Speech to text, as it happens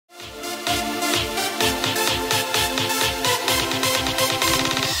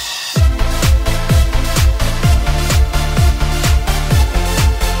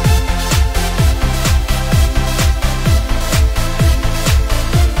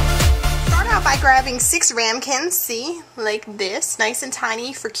by grabbing 6 ramekins, see, like this, nice and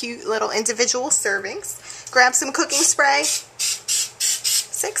tiny for cute little individual servings. Grab some cooking spray,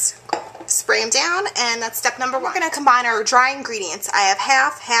 6, spray them down, and that's step number 1. We're going to combine our dry ingredients. I have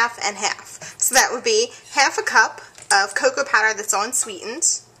half, half, and half. So that would be half a cup of cocoa powder that's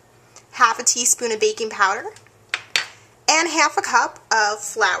unsweetened, half a teaspoon of baking powder, and half a cup of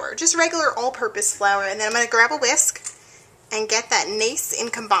flour, just regular all-purpose flour. And then I'm going to grab a whisk and get that nice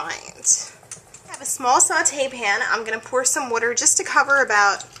and combined. I have a small saute pan. I'm going to pour some water just to cover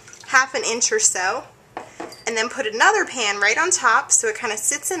about half an inch or so, and then put another pan right on top so it kind of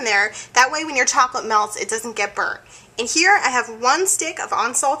sits in there. That way when your chocolate melts, it doesn't get burnt. And here I have 1 stick of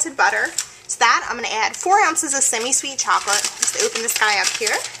unsalted butter. To that, I'm going to add 4 ounces of semi-sweet chocolate. Just open this guy up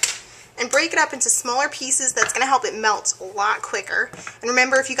here and break it up into smaller pieces. That's going to help it melt a lot quicker. And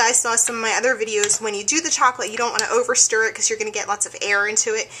remember, if you guys saw some of my other videos, when you do the chocolate, you don't want to over stir it because you're going to get lots of air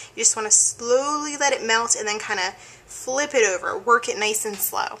into it. You just want to slowly let it melt and then kind of flip it over. Work it nice and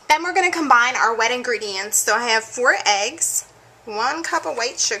slow. Then we're going to combine our wet ingredients. So I have 4 eggs, 1 cup of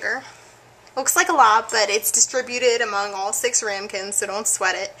white sugar. Looks like a lot, but it's distributed among all 6 ramekins, so don't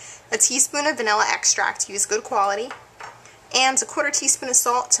sweat it. A teaspoon of vanilla extract. Use good quality. And a 1/4 teaspoon of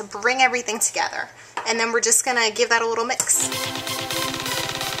salt to bring everything together. And then we're just going to give that a little mix.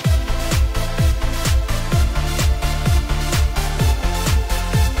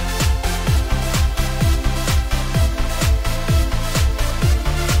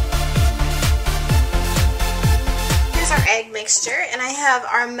 Here's our egg mixture, and I have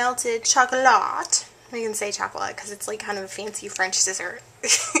our melted chocolate. We can say chocolate because it's like kind of a fancy French dessert.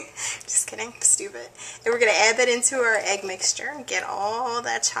 Just kidding, stupid. And we're going to add that into our egg mixture. Get all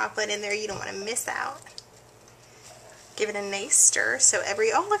that chocolate in there. You don't want to miss out. Give it a nice stir. So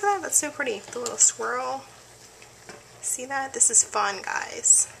oh, look at that. That's so pretty. The little swirl. See that? This is fun,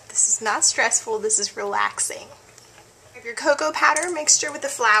 guys. This is not stressful. This is relaxing. Have your cocoa powder mixture with the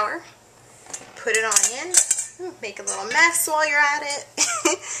flour. Put it on in. Make a little mess while you're at it.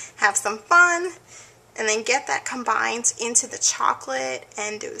 Have some fun. And then get that combined into the chocolate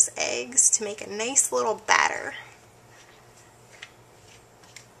and those eggs to make a nice little batter.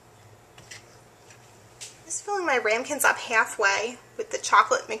 Just filling my ramekins up halfway with the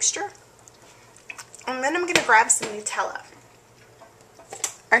chocolate mixture. And then I'm going to grab some Nutella.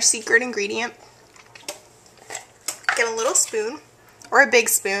 Our secret ingredient. Get a little spoon, or a big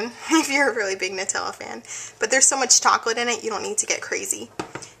spoon if you're a really big Nutella fan. But there's so much chocolate in it, you don't need to get crazy.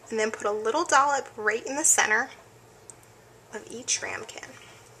 And then put a little dollop right in the center of each ramekin.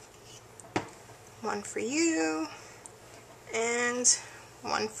 1 for you, and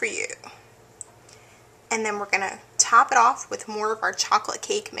 1 for you. And then we're going to top it off with more of our chocolate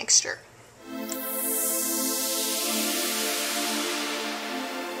cake mixture.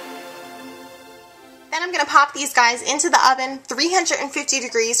 Then I'm going to pop these guys into the oven, 350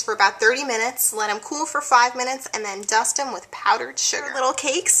 degrees for about 30 minutes. Let them cool for 5 minutes and then dust them with powdered sugar. Little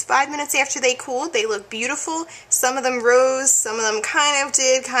cakes, 5 minutes after they cooled, they look beautiful. Some of them rose, some of them kind of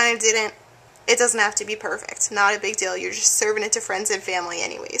did, kind of didn't. It doesn't have to be perfect. Not a big deal. You're just serving it to friends and family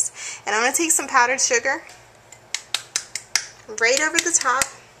anyways. And I'm going to take some powdered sugar right over the top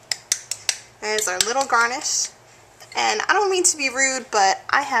as our little garnish. And I don't mean to be rude, but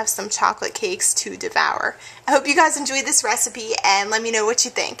I have some chocolate cakes to devour. I hope you guys enjoyed this recipe, and let me know what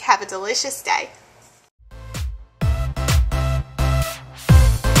you think. Have a delicious day.